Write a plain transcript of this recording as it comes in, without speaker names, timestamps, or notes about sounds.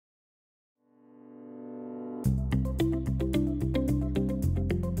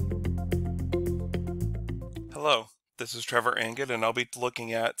Hello, this is Trevor Angood, and I'll be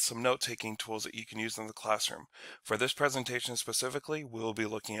looking at some note-taking tools that you can use in the classroom. For this presentation specifically, we'll be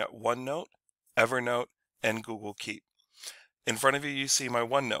looking at OneNote, Evernote, and Google Keep. In front of you, you see my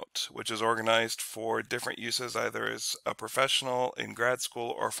OneNote, which is organized for different uses, either as a professional, in grad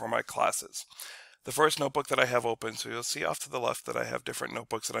school, or for my classes. The first notebook that I have open, so you'll see off to the left that I have different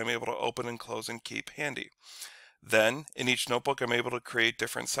notebooks that I'm able to open and close and keep handy. Then, in each notebook, I'm able to create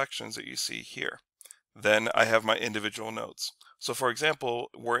different sections that you see here. Then I have my individual notes. So for example,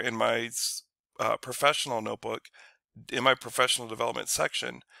 we're in my professional notebook, in my professional development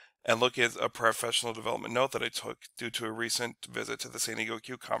section, and look at a professional development note that I took due to a recent visit to the San Diego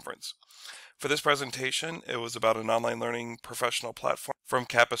Q conference. For this presentation, it was about an online learning professional platform from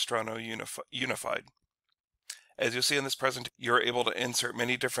Capistrano Unified. As you'll see in this presentation, you're able to insert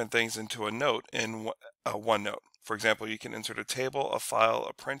many different things into a note in OneNote. For example, you can insert a table, a file,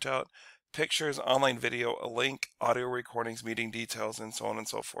 a printout, pictures, online video, a link, audio recordings, meeting details, and so on and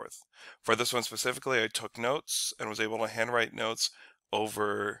so forth. For this one specifically, I took notes and was able to handwrite notes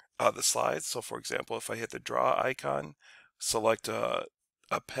over the slides. So for example, if I hit the draw icon, select a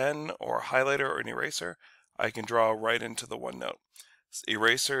pen or a highlighter or an eraser, I can draw right into the OneNote.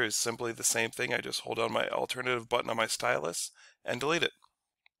 Eraser is simply the same thing. I just hold down my alternative button on my stylus and delete it.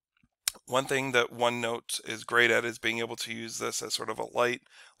 One thing that OneNote is great at is being able to use this as sort of a light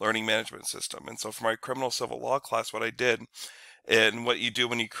learning management system. And so for my criminal civil law class, what I did, and what you do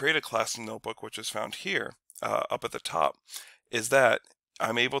when you create a class notebook, which is found here up at the top, is that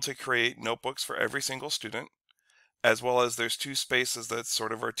I'm able to create notebooks for every single student, as well as there's two spaces that's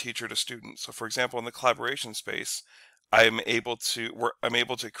sort of our teacher to student. So for example, in the collaboration space, I'm able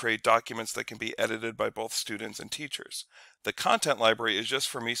to create documents that can be edited by both students and teachers. The content library is just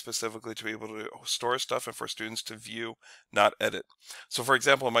for me specifically to be able to store stuff and for students to view, not edit. So for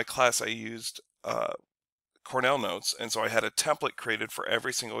example, in my class, I used Cornell notes, and so I had a template created for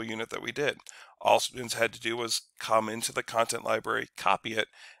every single unit that we did. All students had to do was come into the content library, copy it,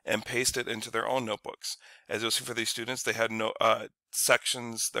 and paste it into their own notebooks. As you'll see for these students, they had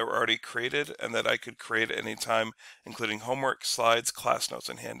sections that were already created and that I could create at any time, including homework, slides, class notes,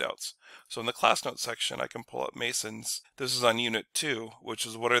 and handouts. So in the class notes section, I can pull up Mason's. This is on Unit 2, which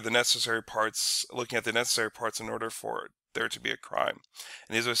is what are the necessary parts, looking at the necessary parts in order for there to be a crime.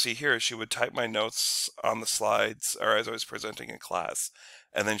 And as I see here, she would type my notes on the slides, or as I was presenting in class,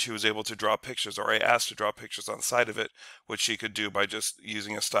 and then she was able to draw pictures, or I asked to draw pictures on the side of it, which she could do by just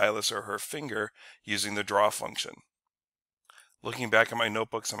using a stylus or her finger using the draw function. Looking back at my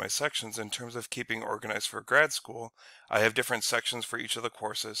notebooks and my sections, in terms of keeping organized for grad school, I have different sections for each of the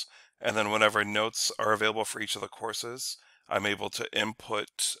courses, and then whenever notes are available for each of the courses, I'm able to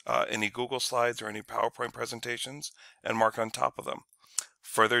input any Google Slides or any PowerPoint presentations and mark on top of them.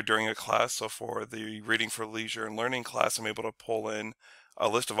 Further, during a class, so for the Reading for Leisure and Learning class, I'm able to pull in a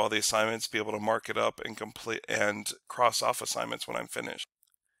list of all the assignments, be able to mark it up and complete and cross off assignments when I'm finished.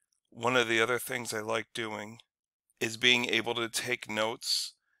 One of the other things I like doing is being able to take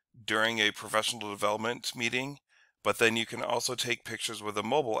notes during a professional development meeting, but then you can also take pictures with a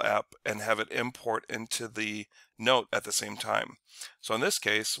mobile app and have it import into the note at the same time. So in this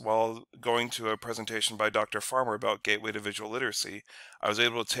case, while going to a presentation by Dr. Farmer about Gateway to Visual Literacy, I was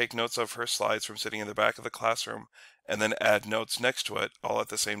able to take notes of her slides from sitting in the back of the classroom and then add notes next to it all at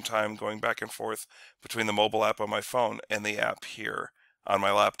the same time, going back and forth between the mobile app on my phone and the app here on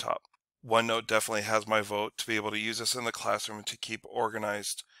my laptop. OneNote definitely has my vote to be able to use this in the classroom to keep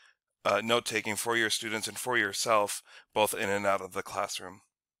organized note-taking for your students and for yourself, both in and out of the classroom.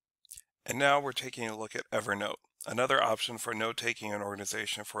 And now we're taking a look at Evernote, another option for note-taking and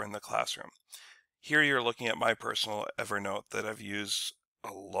organization for in the classroom. Here you're looking at my personal Evernote that I've used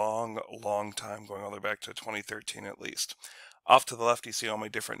a long time, going all the way back to 2013 at least. Off to the left, you see all my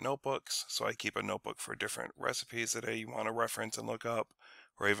different notebooks. So I keep a notebook for different recipes that I want to reference and look up,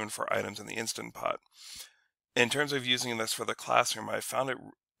 or even for items in the Instant Pot. In terms of using this for the classroom, I found it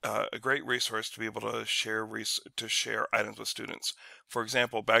a great resource to be able to share items with students. For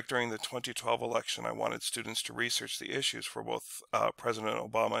example, back during the 2012 election, I wanted students to research the issues for both President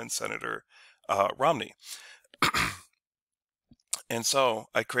Obama and Senator Romney. And so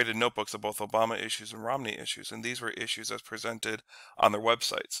I created notebooks of both Obama issues and Romney issues, and these were issues as presented on their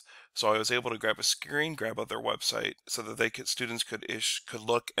websites. So I was able to grab a screen grab of their website so that students could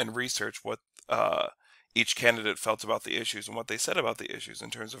look and research what each candidate felt about the issues and what they said about the issues in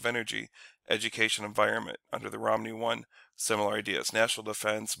terms of energy, education, environment. Under the Romney one, similar ideas: national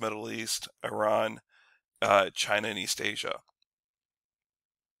defense, Middle East, Iran, China, and East Asia.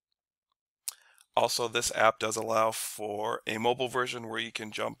 Also, this app does allow for a mobile version where you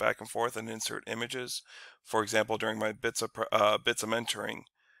can jump back and forth and insert images. For example, during my bits of mentoring,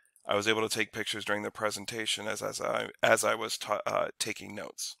 I was able to take pictures during the presentation as I was taking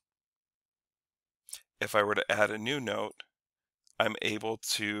notes. If I were to add a new note, I'm able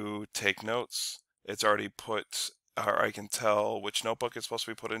to take notes. It's already put, or I can tell which notebook it's supposed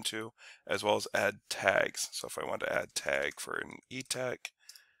to be put into, as well as add tags. So if I want to add tag for an ETEC,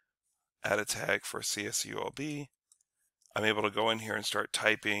 add a tag for CSULB, I'm able to go in here and start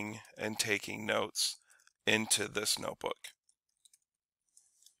typing and taking notes into this notebook.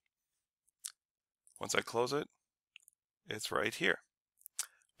 Once I close it, it's right here.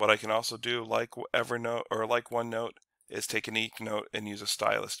 What I can also do, like Evernote or like OneNote, is take an note and use a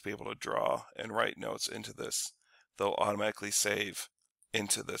stylus to be able to draw and write notes into this. They'll automatically save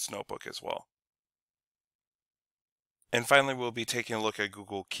into this notebook as well. And finally, we'll be taking a look at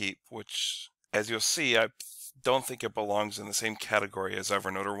Google Keep, which, as you'll see, I don't think it belongs in the same category as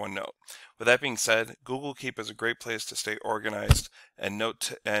Evernote or OneNote. With that being said, Google Keep is a great place to stay organized and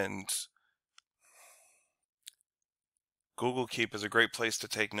Google Keep is a great place to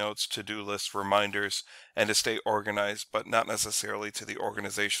take notes, to-do lists, reminders, and to stay organized, but not necessarily to the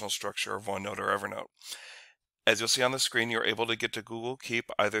organizational structure of OneNote or Evernote. As you'll see on the screen, you're able to get to Google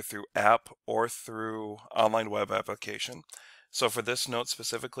Keep either through app or through online web application. So for this note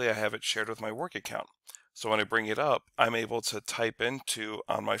specifically, I have it shared with my work account. So when I bring it up, I'm able to type into,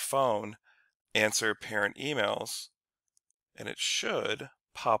 on my phone, answer parent emails, and it should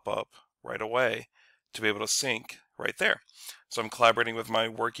pop up right away to be able to sync right there. So I'm collaborating with my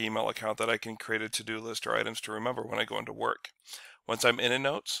work email account that I can create a to-do list or items to remember when I go into work. Once I'm in a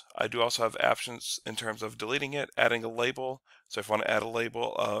note, I do also have options in terms of deleting it, adding a label. So if I want to add a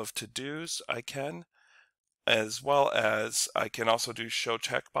label of to-dos, I can, as well as I can also do show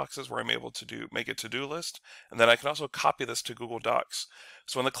checkboxes where I'm able to make a to-do list, and then I can also copy this to Google Docs.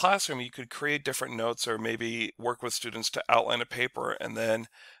 So in the classroom, you could create different notes or maybe work with students to outline a paper, and then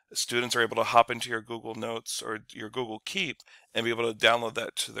students are able to hop into your Google Notes or your Google Keep and be able to download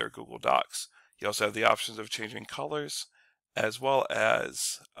that to their Google Docs. You also have the options of changing colors, as well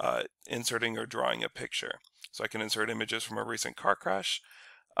as inserting or drawing a picture. So I can insert images from a recent car crash,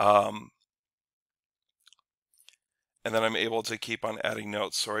 and then I'm able to keep on adding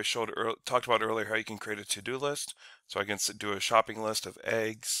notes. So I talked about earlier how you can create a to-do list. So I can do a shopping list of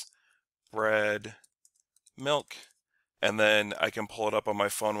eggs, bread, milk, and then I can pull it up on my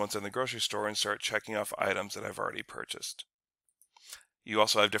phone once in the grocery store and start checking off items that I've already purchased. You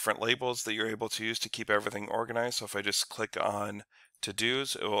also have different labels that you're able to use to keep everything organized. So if I just click on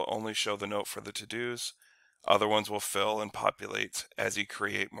to-dos, it will only show the note for the to-dos. Other ones will fill and populate as you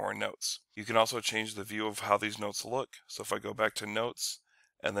create more notes. You can also change the view of how these notes look. So if I go back to notes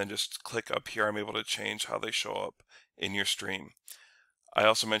and then just click up here, I'm able to change how they show up in your stream. I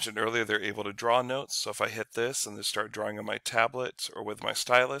also mentioned earlier they're able to draw notes. So if I hit this and just start drawing on my tablet or with my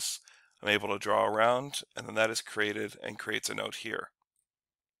stylus, I'm able to draw around, and then that is created and creates a note here.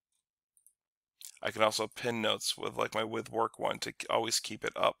 I can also pin notes with like my with work one to always keep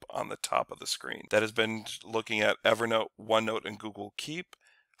it up on the top of the screen. That has been looking at Evernote, OneNote, and Google Keep.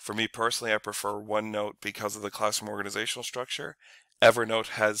 For me personally, I prefer OneNote because of the classroom organizational structure. Evernote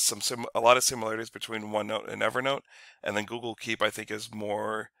has a lot of similarities between OneNote and Evernote, and then Google Keep I think is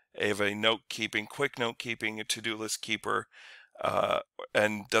more of a quick note keeping, a to-do list keeper,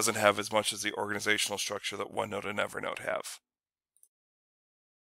 and doesn't have as much as the organizational structure that OneNote and Evernote have.